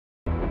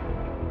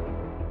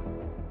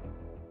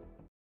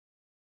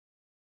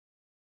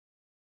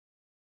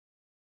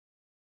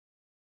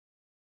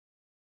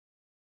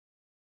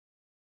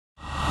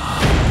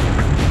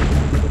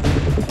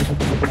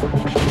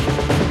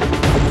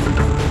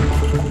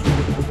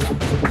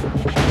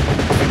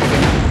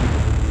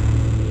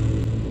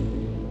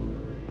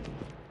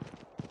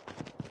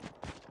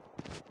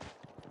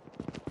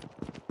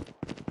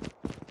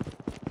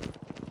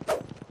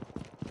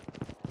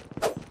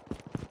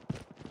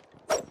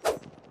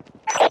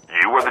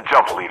You are the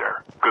jump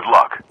leader. Good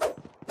luck.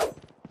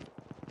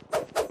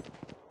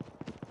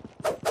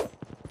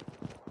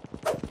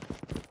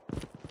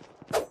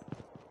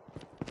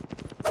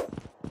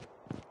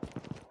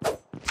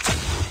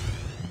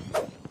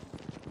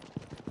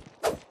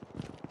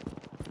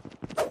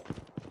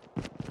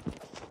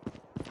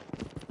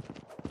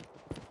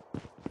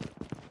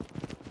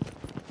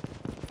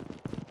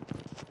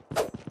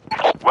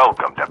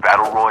 Welcome to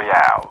Battle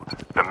Royale.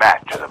 The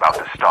match is about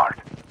to start.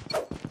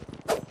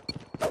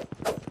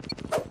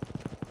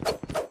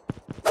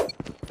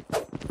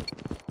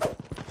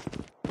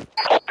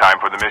 Time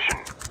for the mission.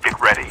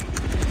 Get ready.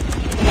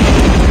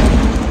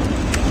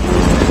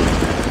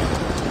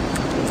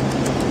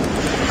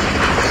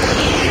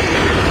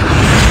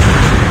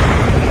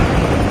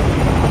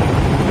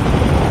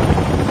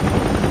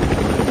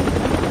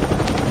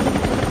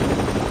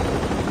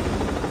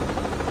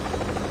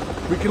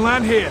 We can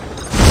land here.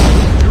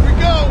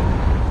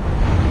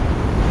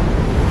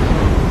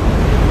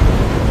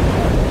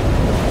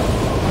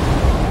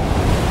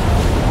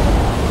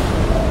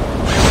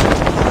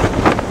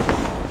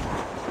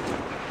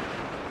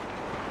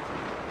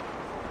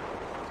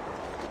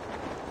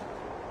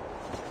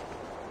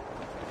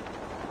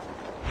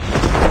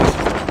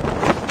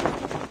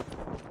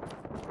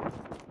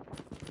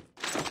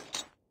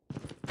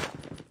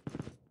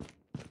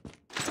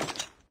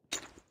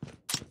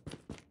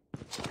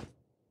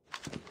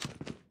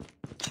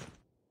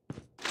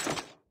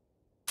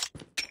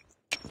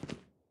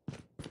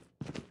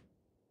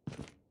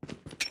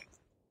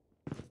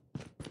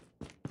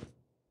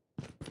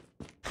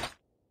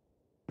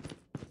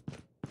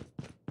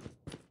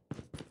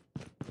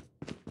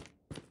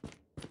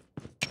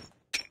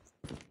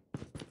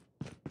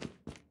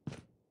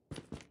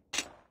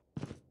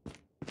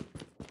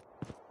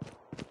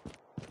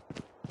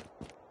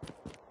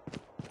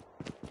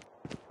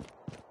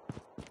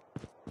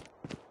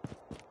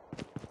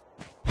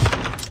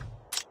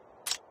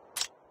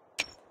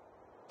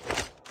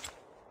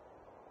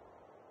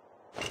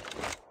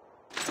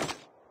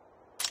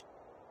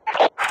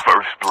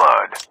 First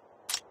blood.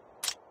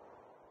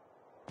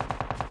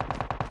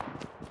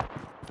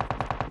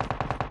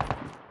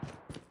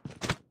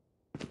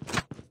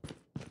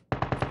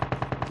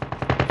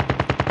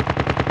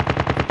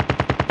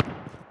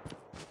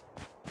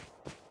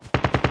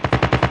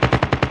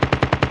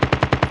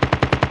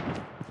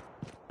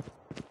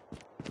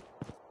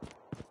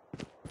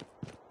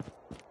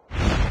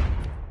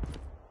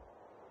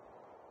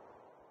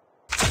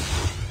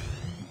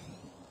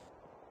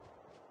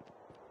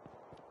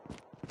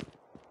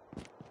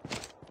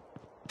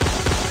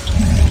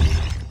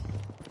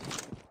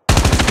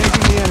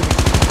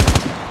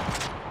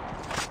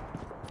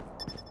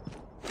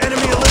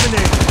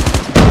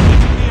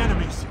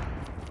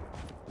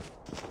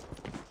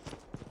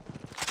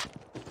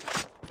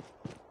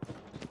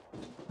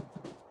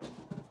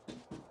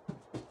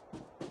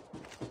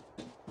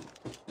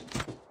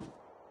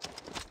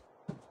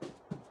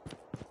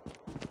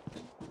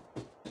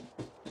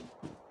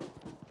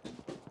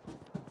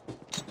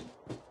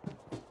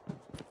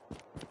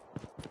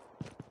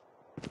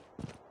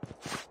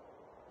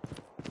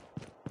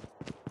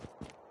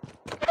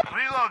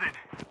 Reloaded.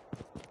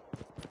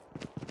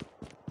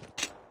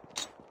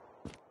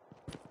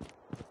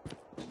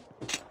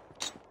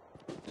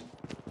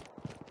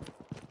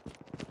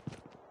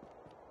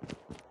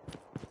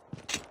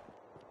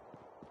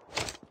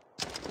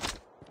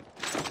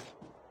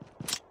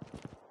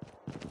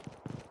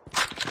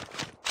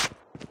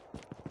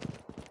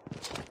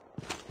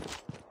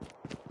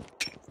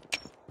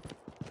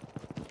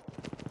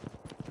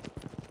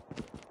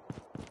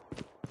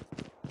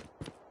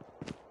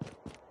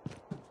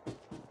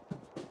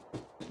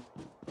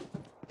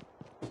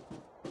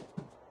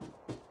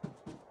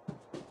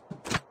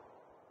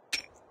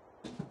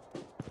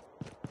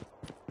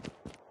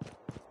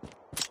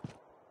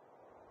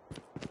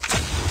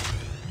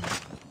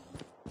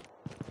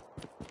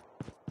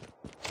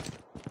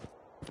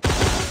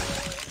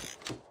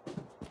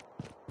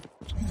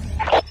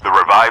 The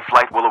revived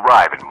flight will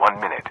arrive in 1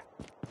 minute.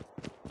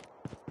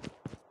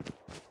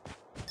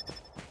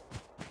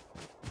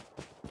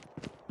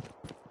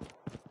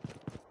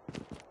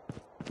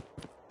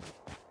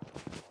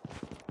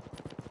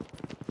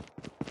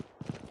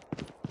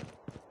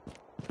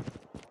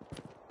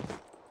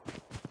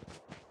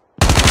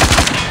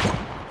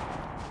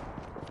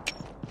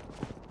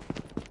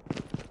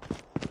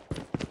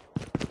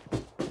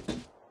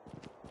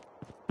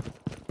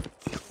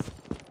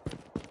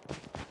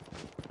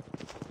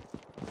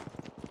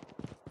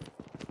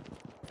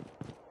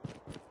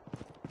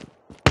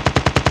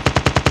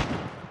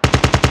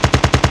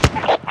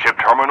 Chip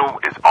terminal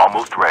is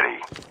almost ready.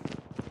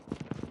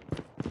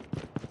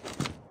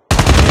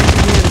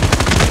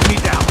 Me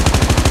down.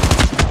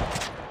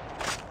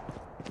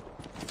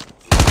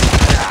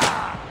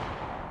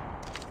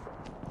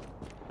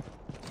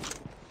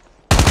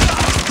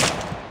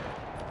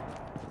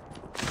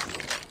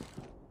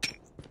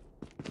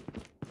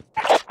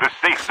 The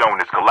safe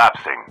zone is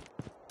collapsing.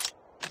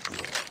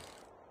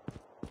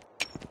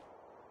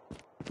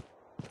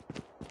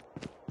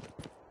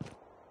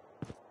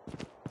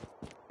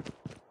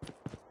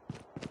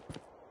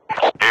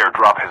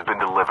 been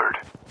delivered.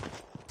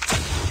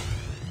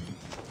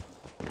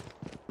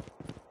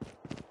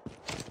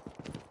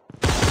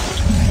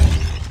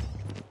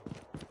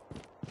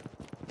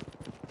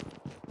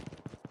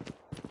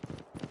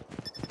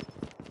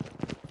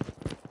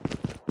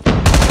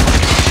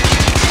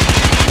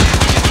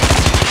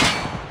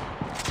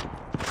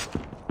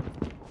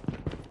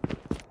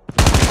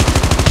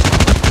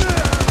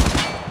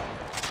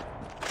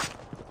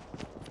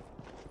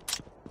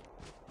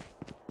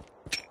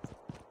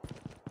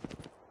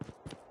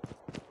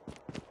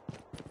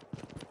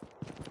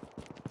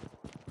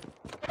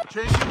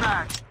 Changing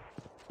mag.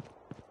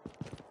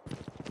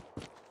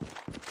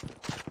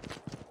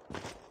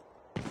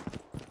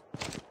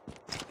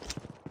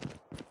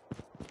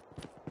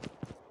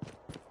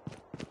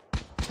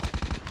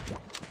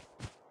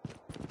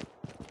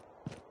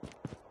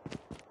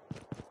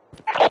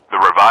 The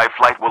revived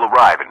flight will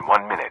arrive in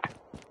 1 minute.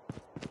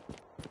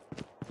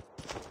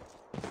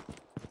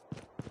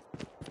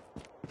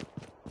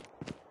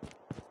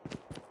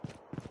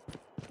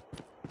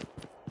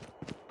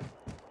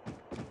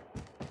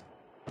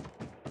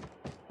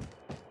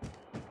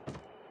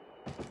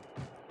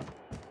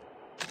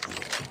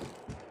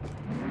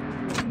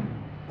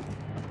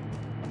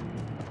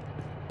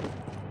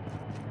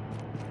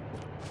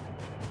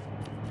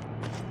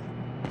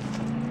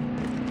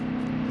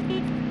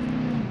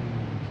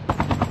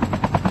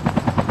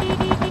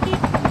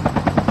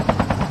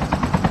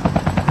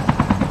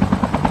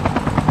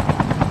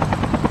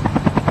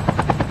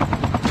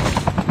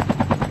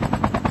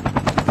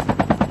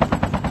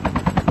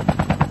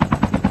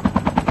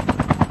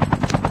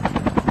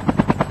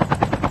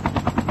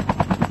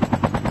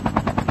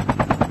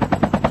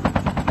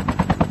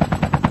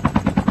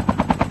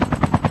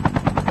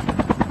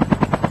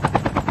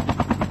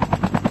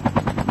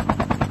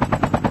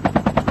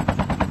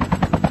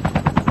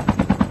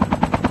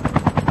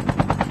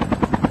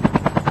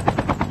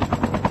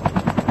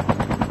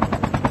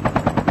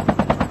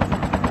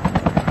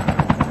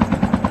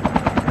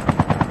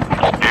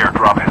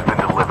 Airdrop has been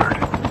delivered.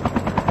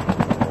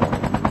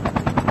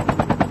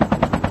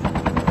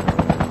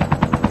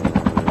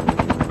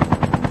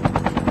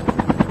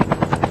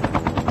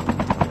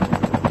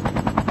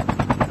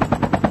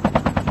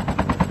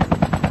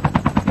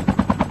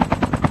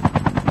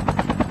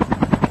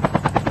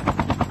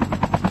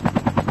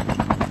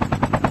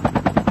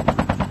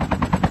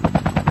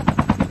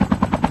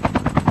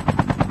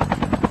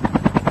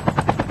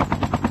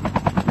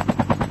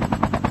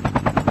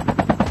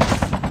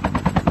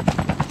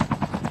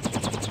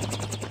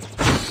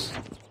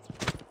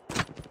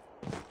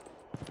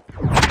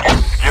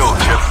 Skill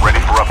chip ready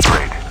for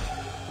upgrade.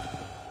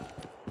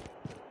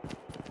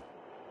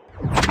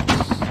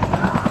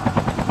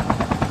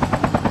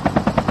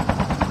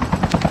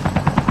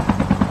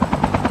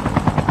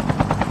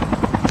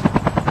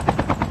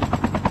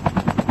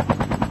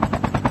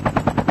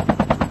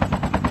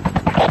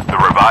 The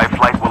revived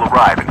flight will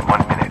arrive in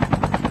 1 minute.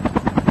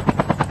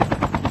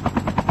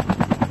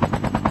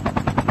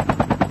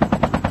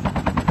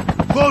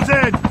 Close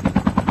in.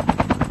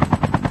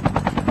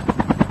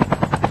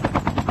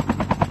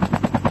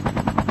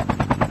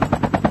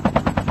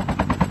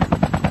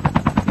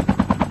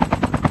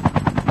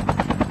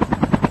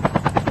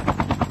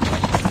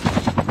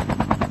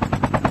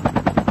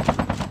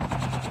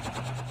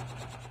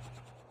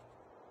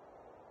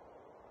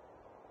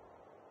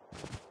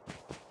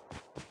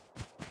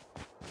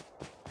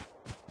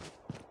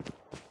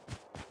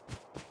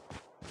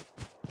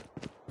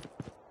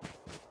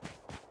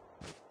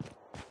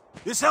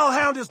 This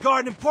hellhound is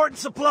guarding important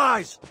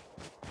supplies.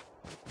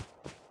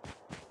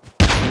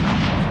 Engaging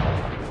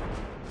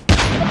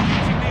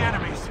the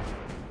enemies.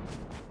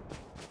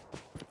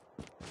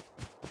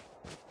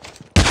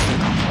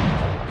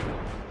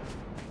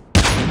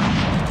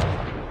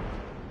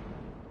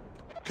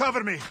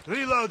 Cover me.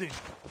 Reloading.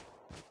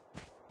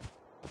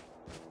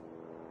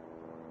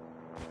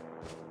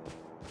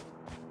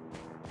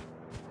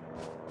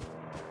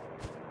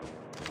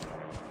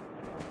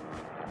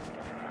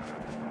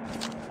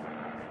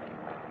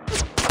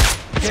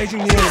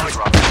 Engaging the enemy.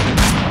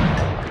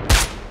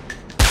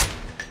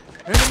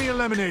 Enemy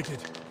eliminated.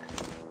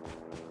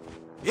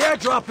 The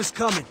airdrop is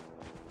coming.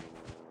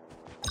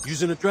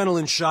 Use an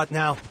adrenaline shot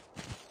now.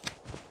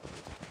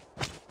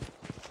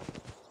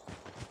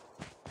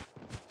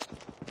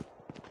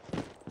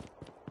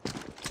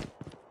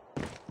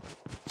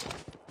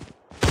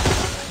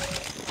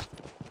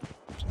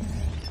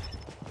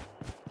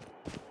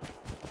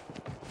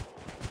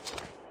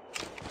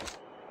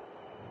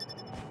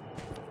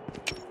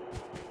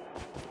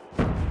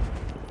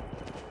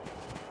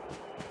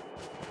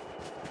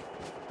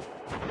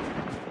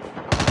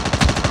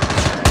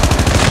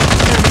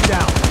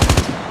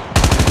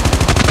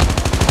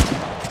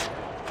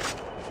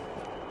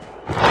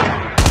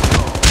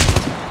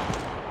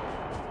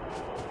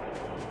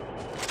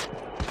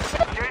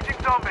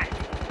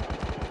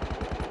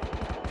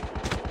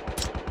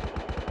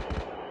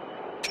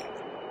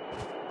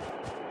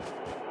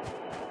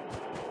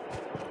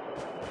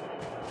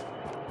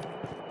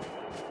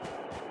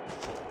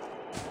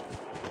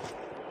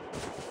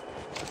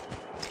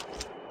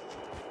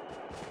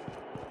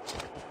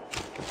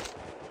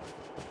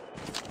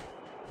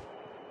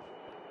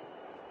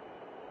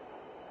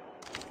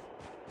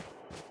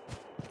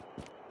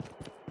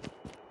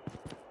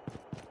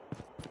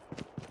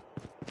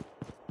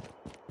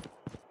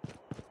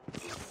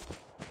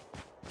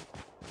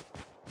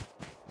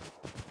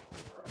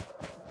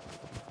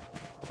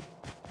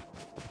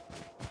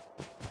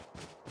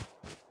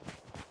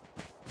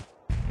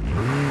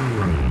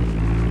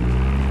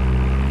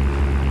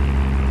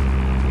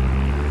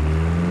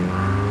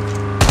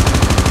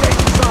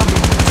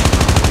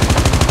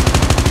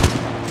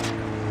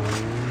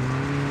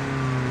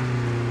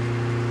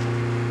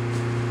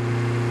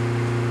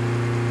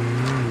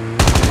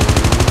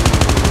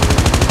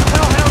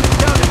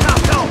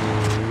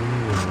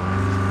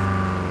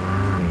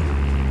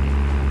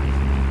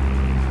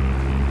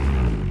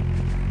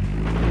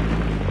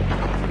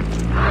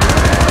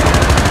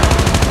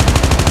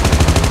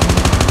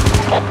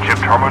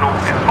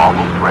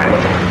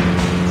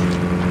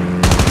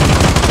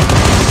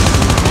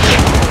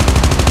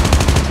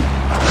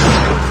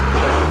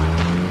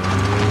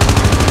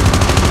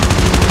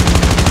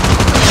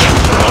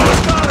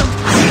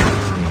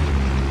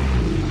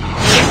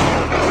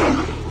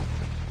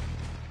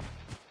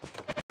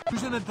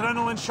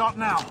 adrenaline shot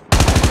now.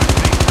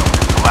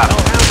 I'll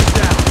hound it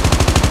down.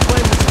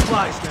 Claim the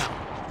supplies now.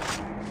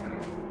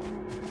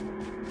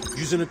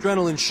 Use an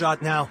adrenaline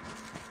shot now.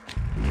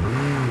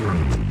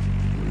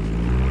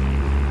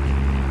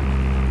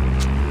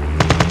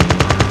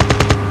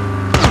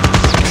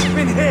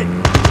 Been hit!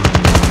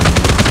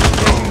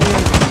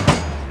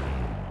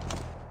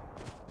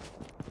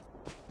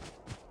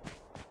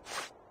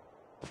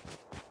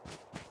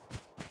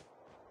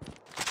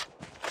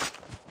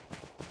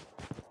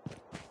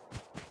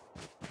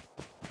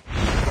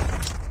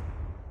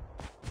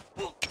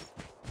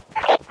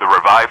 The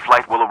revived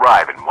flight will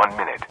arrive in 1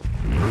 minute.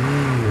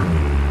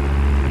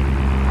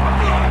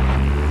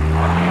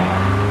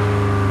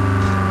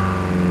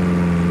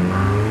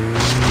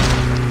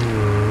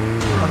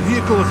 A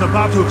vehicle is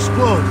about to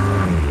explode.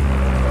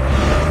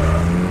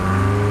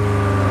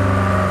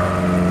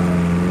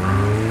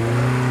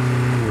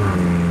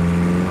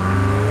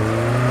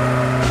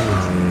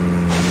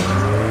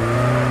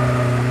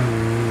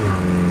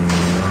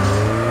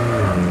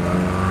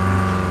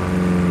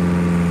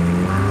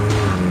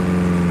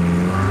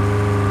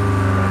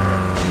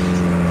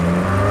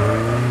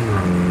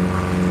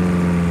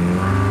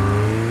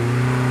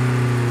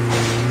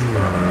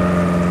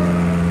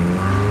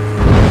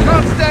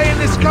 Can't stay in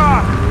this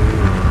car!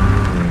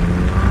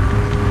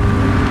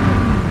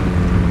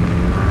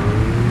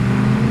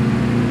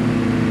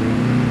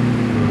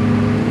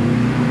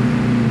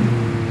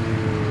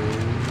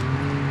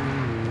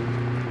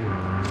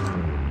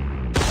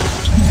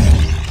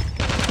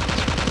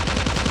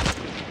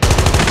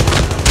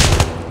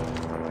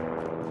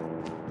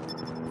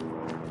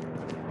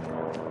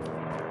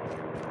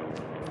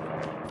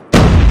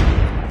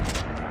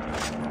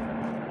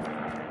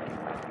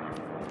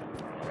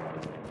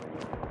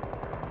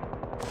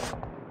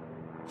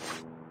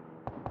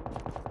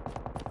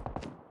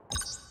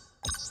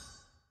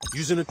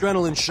 Use an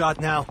adrenaline shot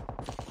now.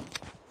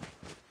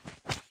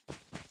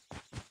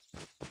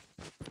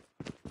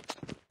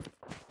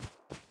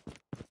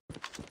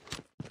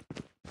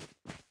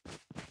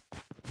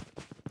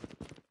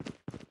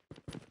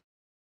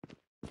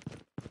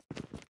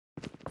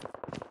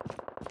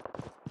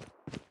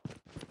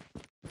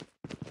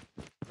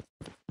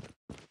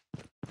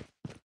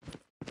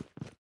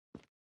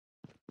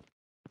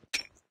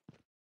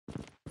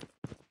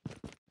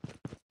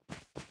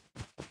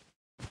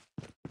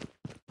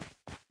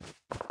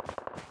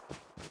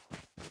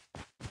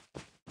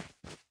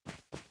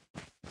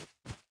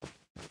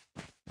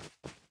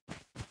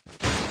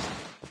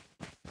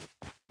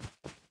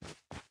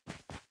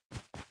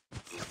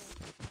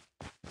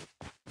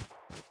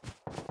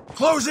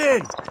 Close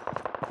in!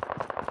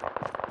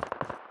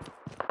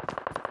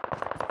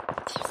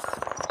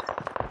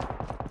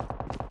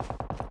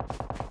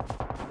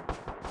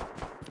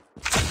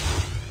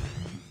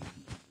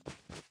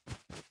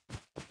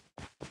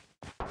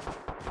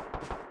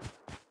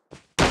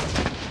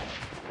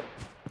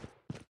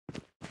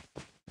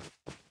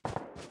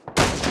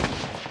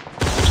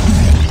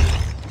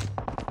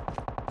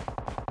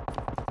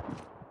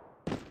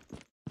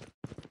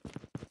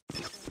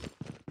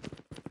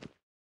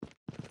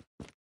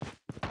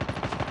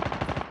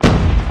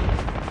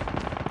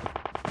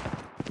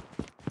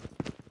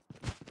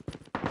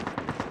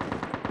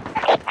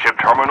 Chip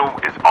terminal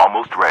is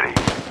almost ready.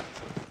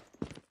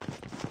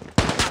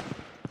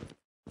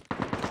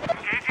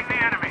 Engaging the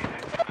enemy.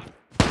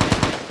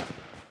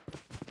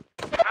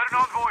 Turn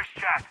on voice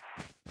chat.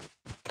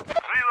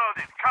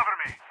 Reloading. Cover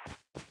me.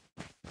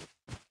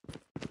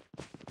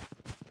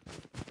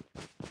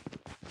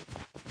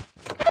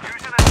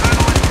 Using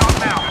adrenaline shot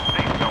now.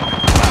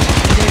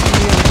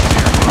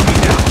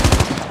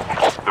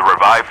 The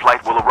revived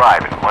flight will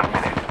arrive in 1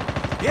 minute.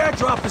 The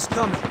airdrop is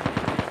coming.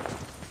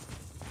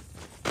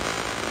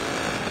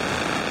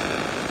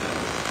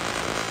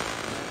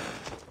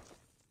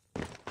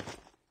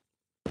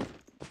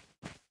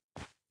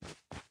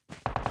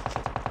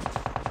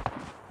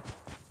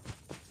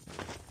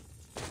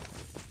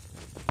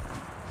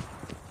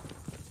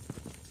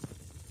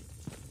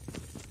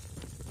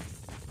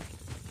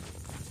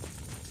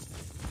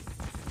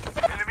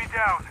 Enemy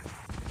down.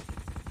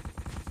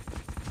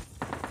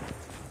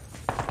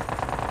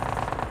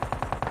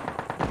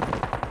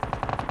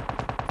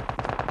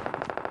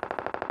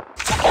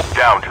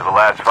 Down to the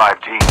last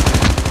 5 teams.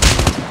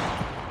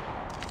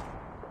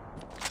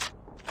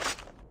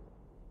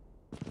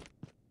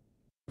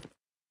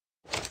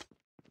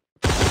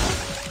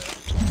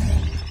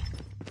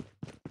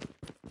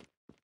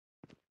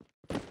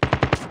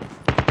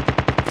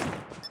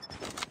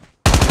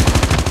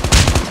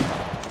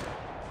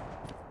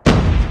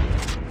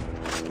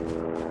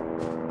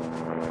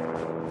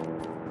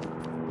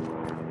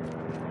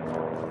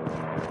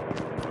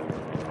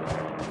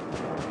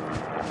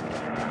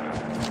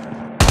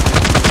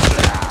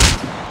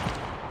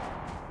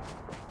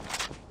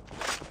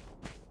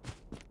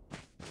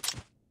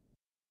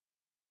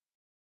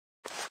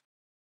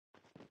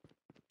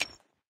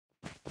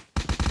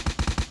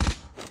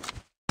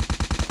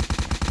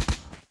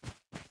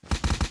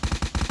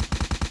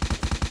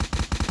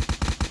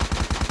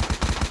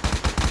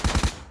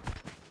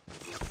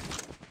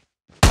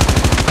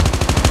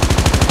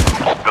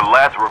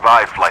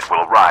 revive flight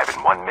will arrive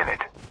in 1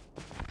 minute.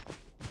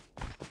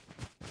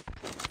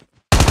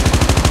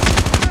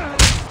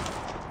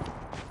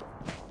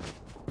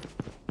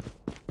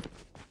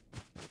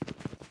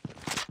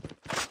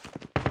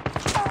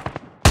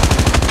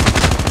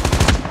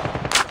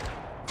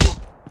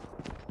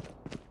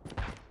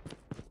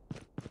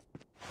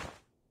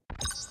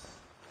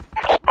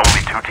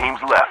 Only 2 teams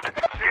left,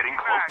 getting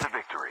close to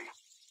victory.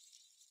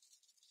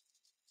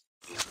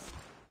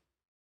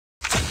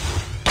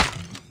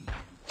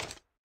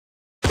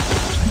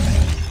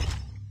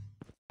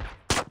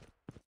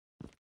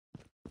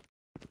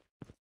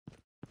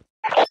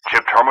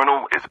 Chip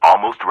terminal is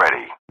almost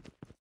ready.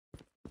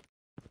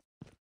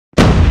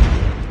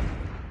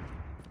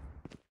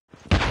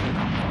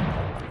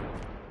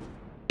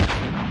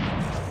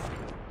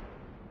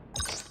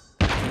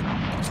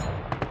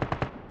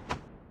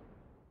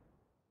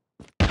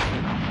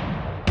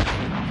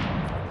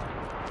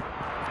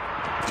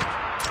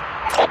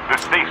 The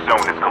safe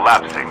zone is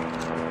collapsing.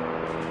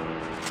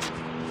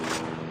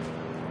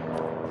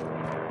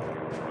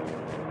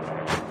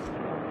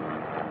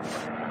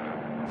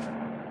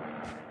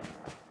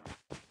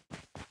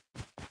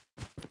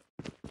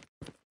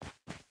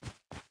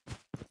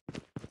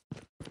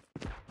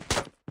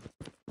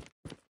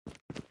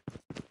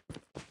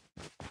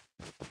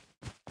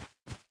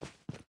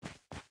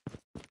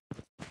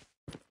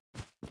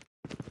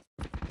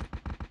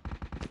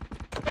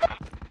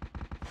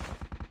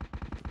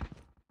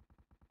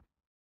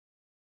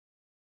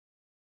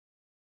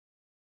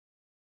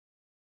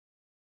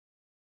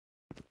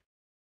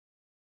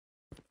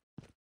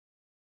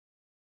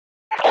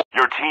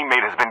 Your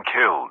teammate has been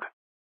killed.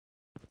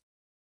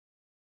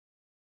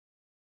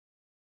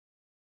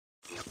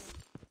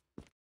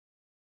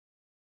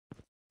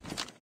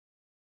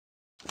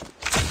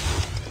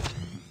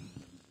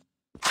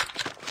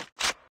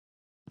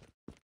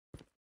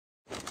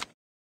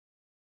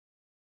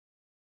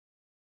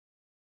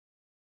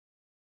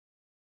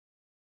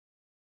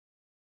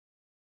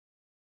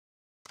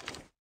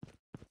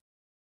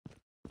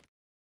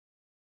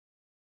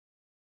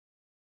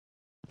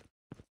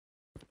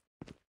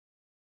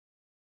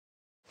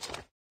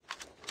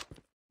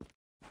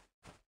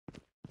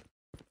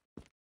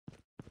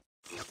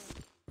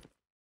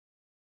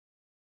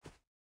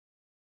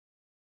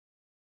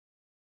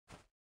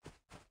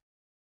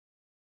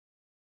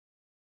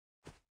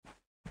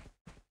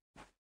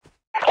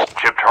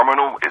 Chip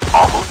terminal is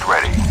almost ready.